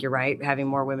 And I think you're right. Having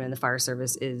more women in the fire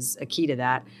service is a key to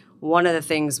that. One of the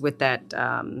things with that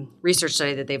research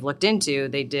study that they've looked into,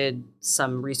 they did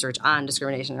some research on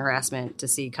discrimination and harassment to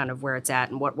see kind of where it's at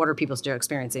and what are people still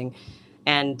experiencing.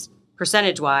 And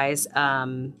percentage-wise,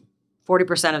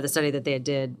 40% of the study that they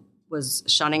did was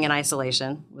shunning and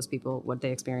isolation, was people what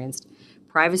they experienced.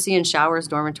 Privacy in showers,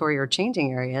 dormitory, or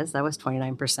changing areas, that was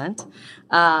 29%.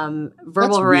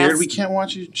 Verbal harassment. Weird. We can't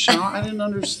watch you shower. I didn't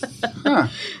understand. Huh.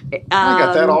 I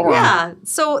got that all wrong. Yeah.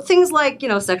 So things like, you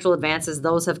know, sexual advances,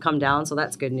 those have come down, so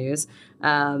that's good news.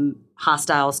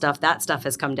 Hostile stuff, that stuff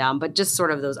has come down, but just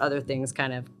sort of those other things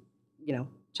kind of, you know,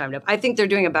 chimed up. I think they're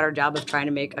doing a better job of trying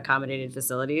to make accommodated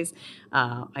facilities.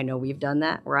 I know we've done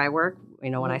that where I work. You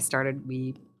know, when I started,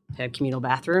 we had communal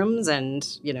bathrooms and,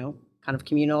 you know, kind of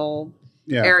communal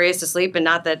areas to sleep. And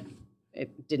not that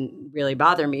it didn't really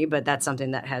bother me, but that's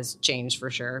something that has changed for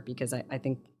sure. Because I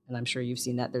think, and I'm sure you've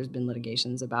seen that, there's been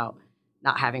litigations about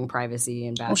not having privacy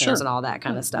in bathrooms and all that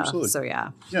kind of stuff. Absolutely. So, yeah.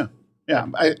 Yeah.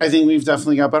 I think we've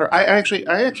definitely got better. I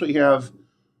actually have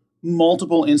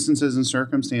multiple instances and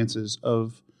circumstances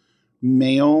of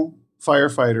male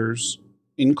firefighters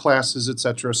in classes, et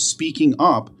cetera, speaking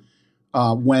up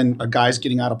when a guy's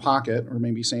getting out of pocket or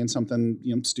maybe saying something,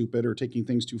 you know, stupid or taking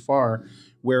things too far,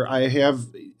 where I have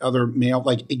other male,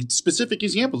 like specific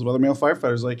examples of other male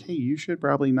firefighters like, hey, you should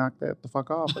probably knock that the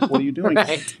fuck off. Like, what are you doing?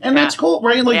 Right. And that's cool,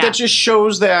 right? Like that just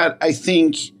shows that I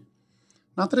think,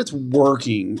 not that it's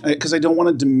working, because I don't want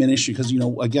to diminish you, because, you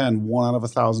know, again, 1 out of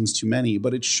 1,000 is too many,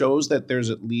 but it shows that there's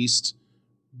at least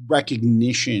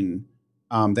recognition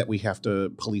that we have to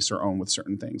police our own with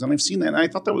certain things. And I've seen that, and I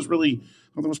thought that was pretty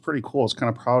cool. I was kind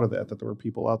of proud of that there were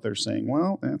people out there saying,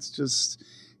 well, that's just,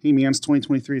 hey man, it's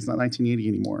 2023, it's not 1980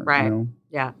 anymore. Right. You know?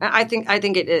 Yeah. I think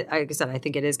it, like I said, I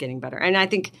think it is getting better. And I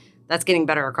think that's getting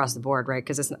better across the board, right?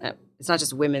 Because it's not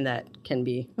just women that can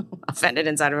be offended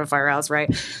inside of a firehouse, right?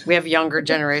 We have younger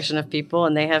generation of people,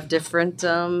 and they have different.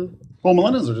 Well,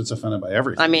 millennials are just offended by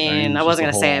everything. I mean, I wasn't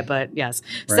going to say it, but yes.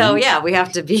 Right? So yeah, we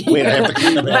have to be. Wait, I have to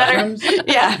clean the bathrooms? Better.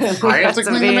 Yeah, I have to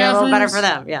clean be the a little better bathrooms? for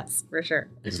them. Yes, for sure.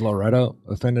 Is Loretto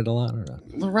offended a lot or not?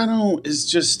 Loretto is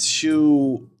just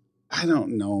too, I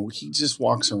don't know. He just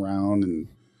walks around and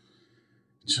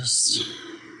just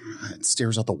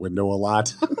stares out the window a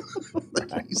lot.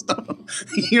 He's not,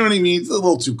 you know what I mean? He's a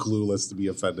little too clueless to be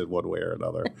offended one way or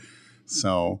another.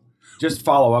 So, Just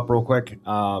follow up real quick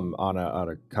on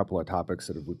a couple of topics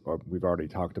that we've already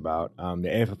talked about. The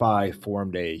AFFI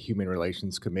formed a human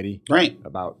relations committee Right.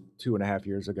 about 2.5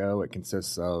 years ago. It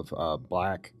consists of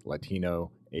Black,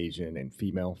 Latino, Asian, and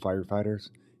female firefighters,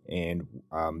 and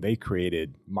they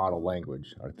created model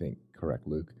language. I think, correct,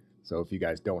 Luke? So if you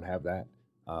guys don't have that,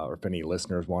 or if any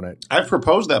listeners want it, I've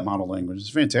proposed that model language. It's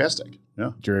fantastic.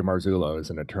 Yeah. Jerry Marzullo is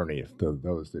an attorney. If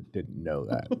those that didn't know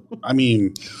that, I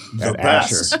mean, the and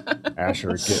best.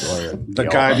 Asher Gittler, and The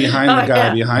Gail guy Buck. behind the guy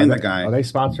yeah. behind the guy. Are they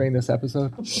sponsoring this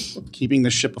episode? Keeping the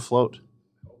ship afloat.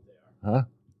 Huh?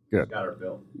 Good. Got our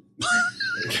bill.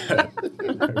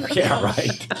 Yeah,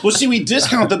 right. Well, see, we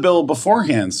discount the bill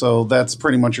beforehand, so that's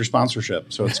pretty much your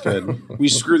sponsorship. So it's good. We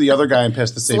screw the other guy and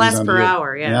pass the savings less on per to you.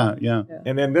 hour, yeah. Yeah.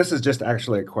 And then this is just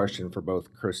actually a question for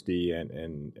both Christy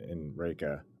and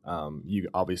Reka. You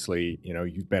obviously,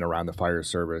 you've been around the fire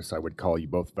service. I would call you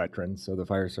both veterans of the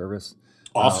fire service.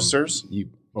 Officers, You You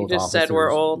both just said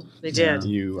we're officers. old. They did.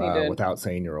 You, They did. without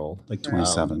saying you're old, like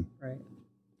 27. Right.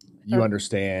 you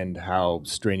understand how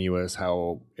strenuous,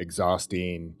 how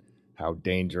exhausting, how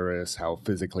dangerous, how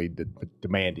physically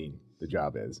demanding the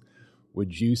job is.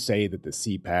 Would you say that the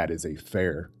CPAT is a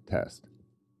fair test?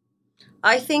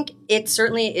 I think it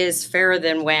certainly is fairer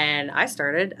than when I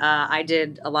started. I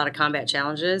did a lot of combat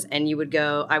challenges, and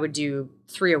I would do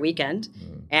 3 a weekend,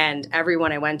 and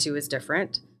everyone I went to was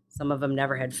different. Some of them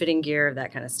never had fitting gear,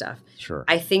 that kind of stuff. Sure.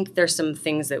 I think there's some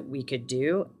things that we could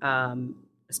do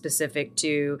specific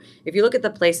to, if you look at the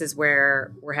places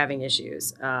where we're having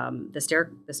issues, the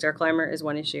stair climber is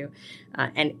one issue,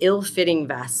 and ill-fitting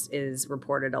vests is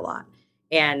reported a lot.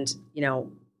 And,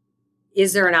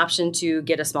 is there an option to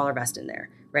get a smaller vest in there,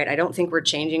 right? I don't think we're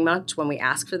changing much when we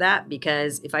ask for that,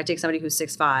 because if I take somebody who's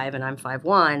 6'5" and I'm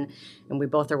 5'1", and we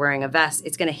both are wearing a vest,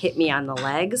 it's going to hit me on the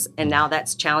legs, and now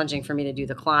that's challenging for me to do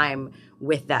the climb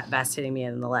with that vest hitting me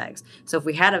in the legs. So if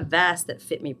we had a vest that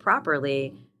fit me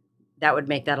properly, that would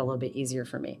make that a little bit easier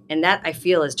for me. And that, I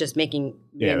feel, is just making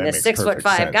Yeah, that this makes 6'5"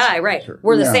 perfect sense. guy, right? Sure.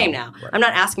 We're the Yeah. same now. Right. I'm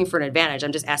not asking for an advantage.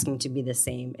 I'm just asking to be the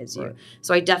same as you. Right.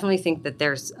 So I definitely think that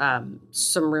there's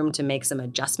some room to make some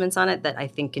adjustments on it that I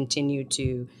think continue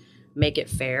to make it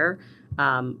fair.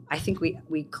 I think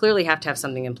we clearly have to have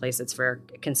something in place that's fair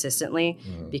consistently,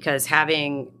 because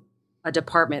having a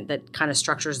department that kind of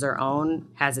structures their own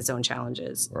has its own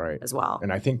challenges Right. as well.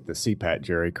 And I think the CPAT,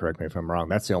 Jerry, correct me if I'm wrong,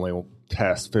 that's the only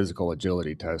physical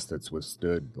agility test that's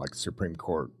withstood like Supreme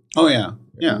Court Oh, yeah.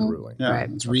 Yeah. ruling. Yeah,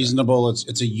 Right. it's reasonable.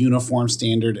 It's a uniform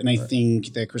standard, and I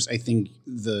think that, Chris,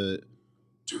 the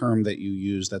term that you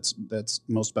use that's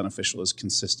most beneficial is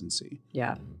consistency.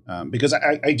 Yeah. Because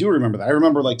I do remember that. I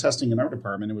remember like testing in our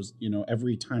department. It was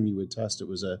every time you would test, it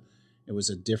was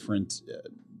a different.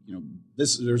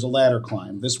 There's a ladder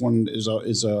climb. This one is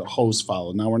a hose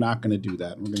follow. Now we're not going to do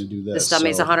that. We're going to do this. This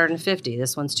dummy's 150.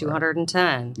 This one's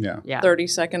 210. Yeah. Yeah.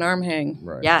 30-second arm hang.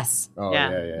 Right. Yes. Oh,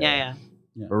 yeah. yeah.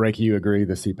 But Reiki, you agree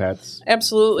the CPAT's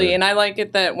Absolutely. Sure. And I like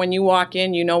it that when you walk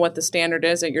in, you know what the standard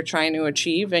is that you're trying to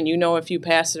achieve, and you know if you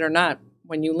pass it or not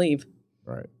when you leave.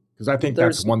 right? Because I think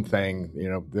There's- that's one thing.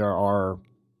 There are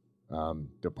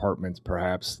departments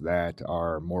perhaps that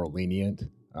are more lenient.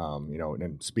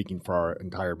 And speaking for our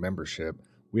entire membership,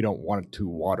 we don't want it to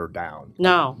water down.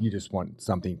 No. You just want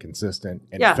something consistent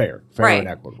and Yeah, fair right. and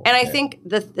equitable. And I Yeah. think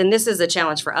and this is a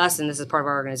challenge for us, and this is part of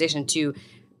our organization too.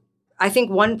 I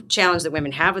think one challenge that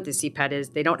women have with the CPAT is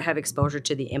they don't have exposure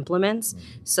to the implements,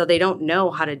 so they don't know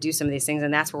how to do some of these things,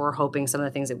 and that's where we're hoping some of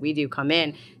the things that we do come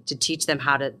in to teach them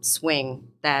how to swing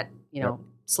that,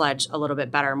 sledge a little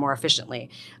bit better, more efficiently,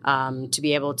 to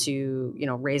be able to,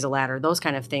 raise a ladder, those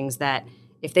kind of things that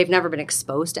if they've never been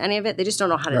exposed to any of it, they just don't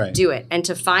know how to Right. do it. And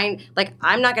to find,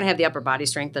 I'm not going to have the upper body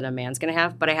strength that a man's going to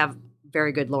have, but I have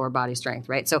very good lower body strength,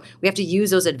 right? So we have to use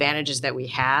those advantages that we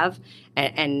have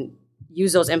and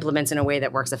use those implements in a way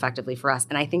that works effectively for us.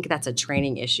 And I think that's a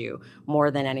training issue more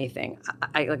than anything.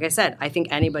 Like I said, I think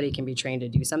anybody can be trained to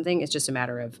do something. It's just a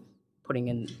matter of putting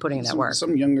in that work.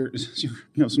 Some younger,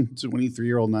 some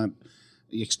 23-year-old not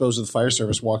exposed to the fire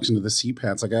service walks into the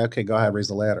CPAT. It's like, okay, go ahead, raise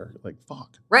the ladder. Like, fuck.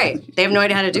 Right. They have no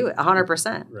idea how to do it.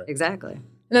 100%. Right. Exactly.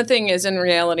 And the thing is, in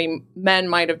reality, men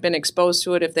might have been exposed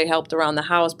to it if they helped around the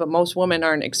house, but most women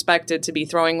aren't expected to be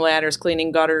throwing ladders,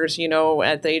 cleaning gutters,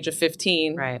 at the age of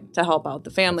 15 Right. to help out the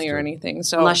family or anything.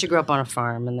 So, Unless you grew up on a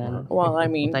farm and then, well, I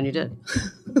mean, then you did.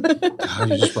 God,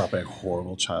 you just brought back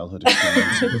horrible childhood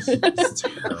experiences. It's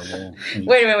terrible.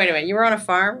 Wait a minute. You were on a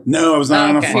farm? No, I was not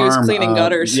on a Okay. farm. He was cleaning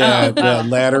gutters. Yeah,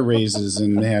 ladder raises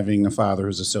and having a father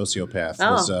who's a sociopath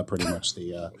was Oh. pretty much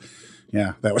the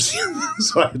Yeah, that was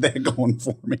so I had that going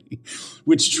for me,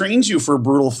 which trains you for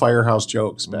brutal firehouse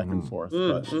jokes back and forth.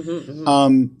 But,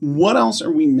 what else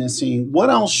are we missing? What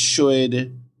else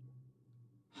should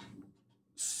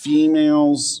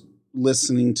females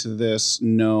listening to this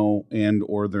know, and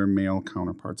or their male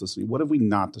counterparts listening? What have we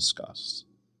not discussed?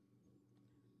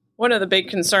 One of the big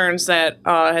concerns that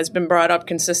has been brought up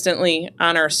consistently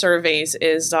on our surveys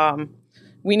is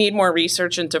we need more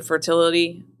research into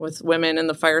fertility with women in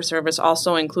the fire service,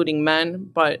 also including men.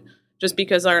 But just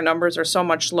because our numbers are so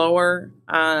much lower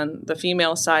on the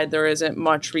female side, there isn't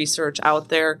much research out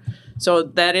there. So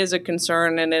that is a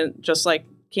concern. And it, just like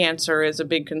cancer is a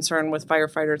big concern with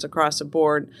firefighters across the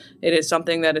board, it is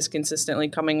something that is consistently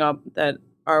coming up that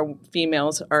our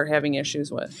females are having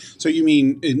issues with. So you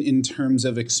mean in terms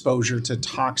of exposure to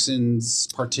toxins,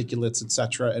 particulates, et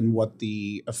cetera, and what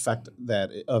the effect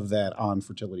of that on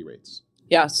fertility rates?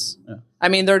 Yes. Yeah. I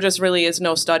mean, there just really is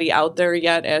no study out there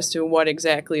yet as to what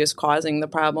exactly is causing the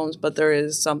problems, but there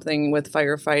is something with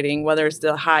firefighting, whether it's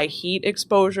the high heat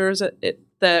exposures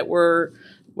that were,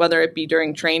 whether it be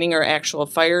during training or actual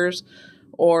fires,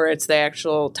 or it's the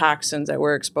actual toxins that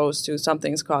we're exposed to.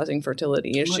 Something's causing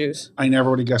fertility issues. I never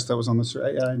would have guessed that was on this.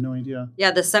 I had no idea. Yeah,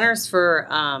 the Centers for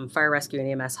Fire Rescue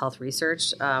and EMS Health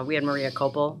Research, we had Maria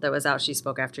Kopel that was out. She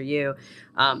spoke after you.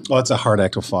 Well, it's a hard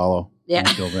act to follow. Yeah,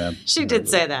 I feel bad. She did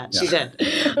say that. Yeah. She did.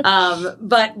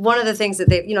 But one of the things that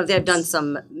they've done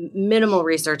some minimal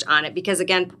research on it because,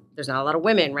 again, there's not a lot of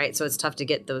women, right? So it's tough to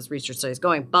get those research studies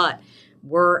going. But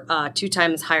we're 2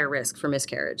 times higher risk for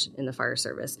miscarriage in the fire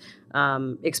service.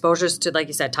 Exposures to, like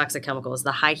you said, toxic chemicals,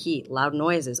 the high heat, loud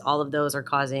noises, all of those are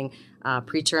causing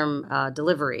preterm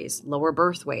deliveries, lower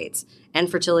birth weights, and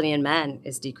fertility in men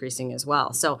is decreasing as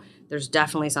well. So there's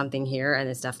definitely something here, and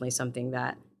it's definitely something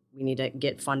that we need to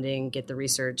get funding, get the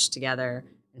research together,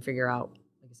 and figure out,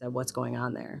 like I said, what's going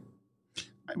on there.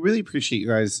 I really appreciate you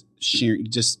guys sharing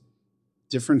just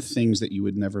different things that you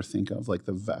would never think of, like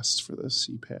the vest for the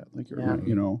CPAP. Like,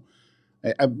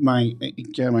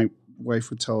 my wife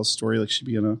would tell a story, like she'd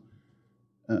be in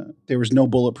there was no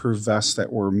bulletproof vests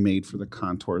that were made for the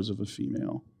contours of a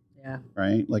female. Yeah.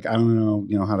 Right. Like, I don't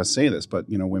know, how to say this, but,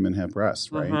 women have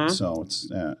breasts, right? Mm-hmm. So it's,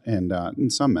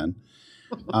 and some men.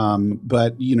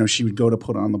 But she would go to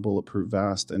put on the bulletproof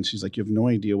vest and she's like, you have no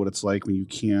idea what it's like when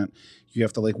you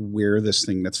have to like wear this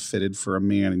thing that's fitted for a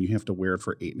man and you have to wear it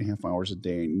for 8.5 hours a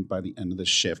day. And by the end of the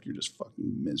shift, you're just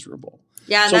fucking miserable.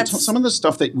 Yeah. So that's some of the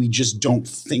stuff that we just don't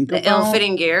think the about.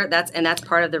 ill-fitting gear. That's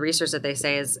part of the research that they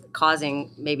say is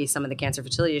causing maybe some of the cancer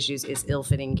fertility issues is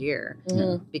ill-fitting gear.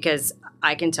 Mm-hmm. Because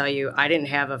I can tell you, I didn't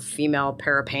have a female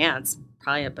pair of pants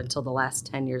probably up until the last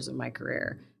 10 years of my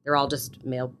career. They're all just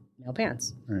male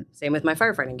pants. Right. Same with my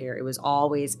firefighting gear. It was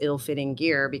always ill-fitting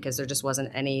gear because there just wasn't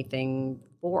anything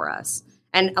for us.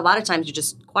 And a lot of times you're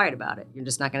just quiet about it. You're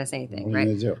just not going to say anything, right?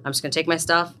 I'm just going to take my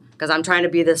stuff because I'm trying to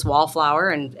be this wallflower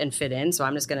and fit in. So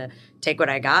I'm just going to take what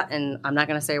I got and I'm not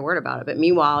going to say a word about it. But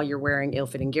meanwhile, you're wearing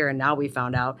ill-fitting gear. And now we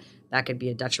found out that could be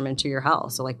a detriment to your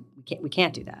health. So we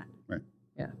can't do that. Right.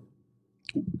 Yeah.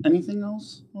 Anything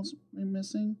else I'm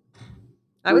missing?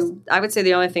 I would say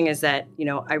the only thing is that,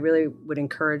 I really would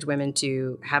encourage women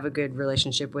to have a good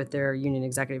relationship with their union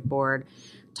executive board,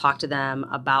 talk to them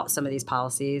about some of these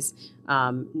policies,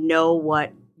 know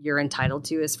what you're entitled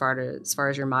to as far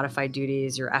as your modified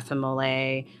duties, your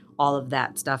FMLA, all of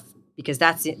that stuff, because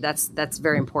that's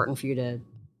very important for you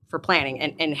for planning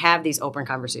and have these open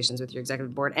conversations with your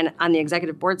executive board. And on the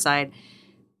executive board side,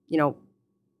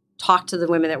 talk to the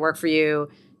women that work for you,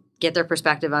 get their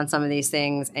perspective on some of these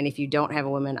things. And if you don't have a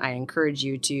woman, I encourage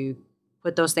you to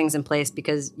put those things in place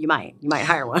because you might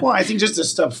hire one. Well, I think just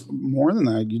this stuff more than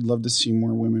that, you'd love to see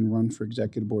more women run for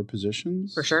executive board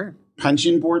positions. For sure.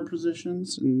 Pension board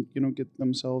positions and, get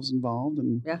themselves involved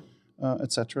and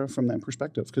et cetera from that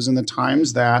perspective. Because in the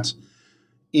times that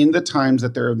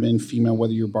there have been female,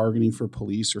 whether you're bargaining for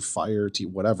police or fire,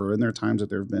 whatever, and there are times that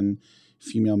there have been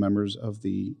female members of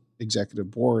the executive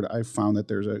board, I've found that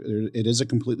it is a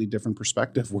completely different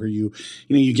perspective where you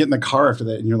get in the car after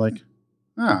that and you're like,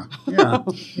 yeah.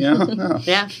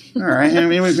 Yeah. All right.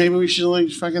 Maybe we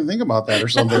should fucking think about that or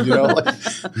something,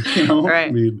 Right.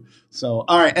 I mean, so,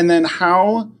 all right. And then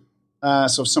how,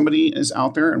 so if somebody is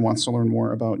out there and wants to learn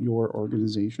more about your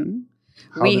organization,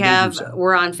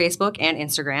 we're on Facebook and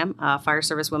Instagram, Fire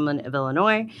Service Women of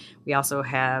Illinois. We also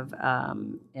have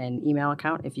an email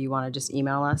account if you want to just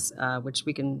email us, which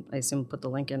we can, I assume, put the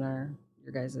link in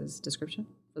your guys' description.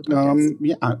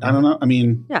 Yeah, I don't know. I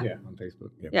mean, yeah, on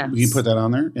Facebook. Yeah. You can put that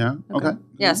on there. Yeah. Okay.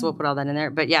 Yeah. So we'll put all that in there.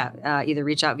 But either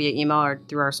reach out via email or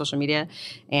through our social media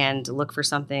and look for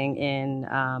something in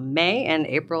May and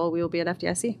April. We will be at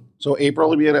FDIC. So April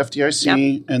will be at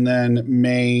FDIC, and then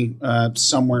May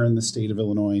somewhere in the state of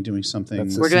Illinois doing something.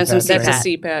 That's We're doing some CPAP That's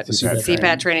CPAT. a CPAT.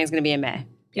 CPAT training is going to be in May.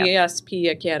 Yeah.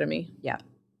 PSP Academy. Yeah.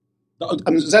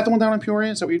 Is that the one down in Peoria?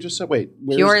 Is that what you just said? Wait,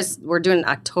 Peoria's, we're doing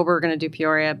October, we're going to do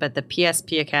Peoria, but the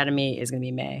PSP Academy is going to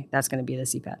be May. That's going to be the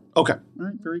CPAT. Okay, all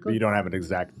right, very But you good. don't have an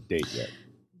exact date yet.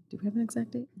 Do we have an exact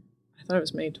date? I thought it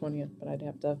was May 20th, but I'd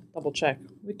have to double check.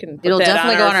 We can. Put It'll that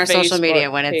definitely go on our social Facebook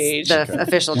media when it's page. the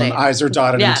official When date. I's are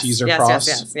dotted and Yes, T's are yes, crossed.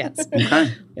 yes, yes, yes.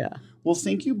 Okay. Yeah. Well,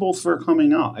 thank you both for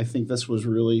coming out. I think this was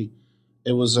really,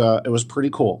 it was pretty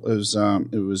cool. It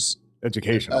was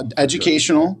Educational.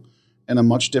 educational and a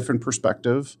much different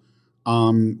perspective.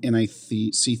 And I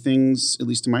see things, at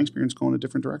least in my experience, going a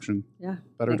different direction, Yeah.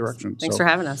 better Thanks. direction. Thanks So, for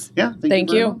having us. yeah, Thank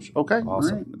very you. much. Okay, all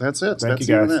Awesome. right, that's it. Thank That's you,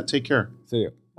 the end of guys. that. Take care. See you.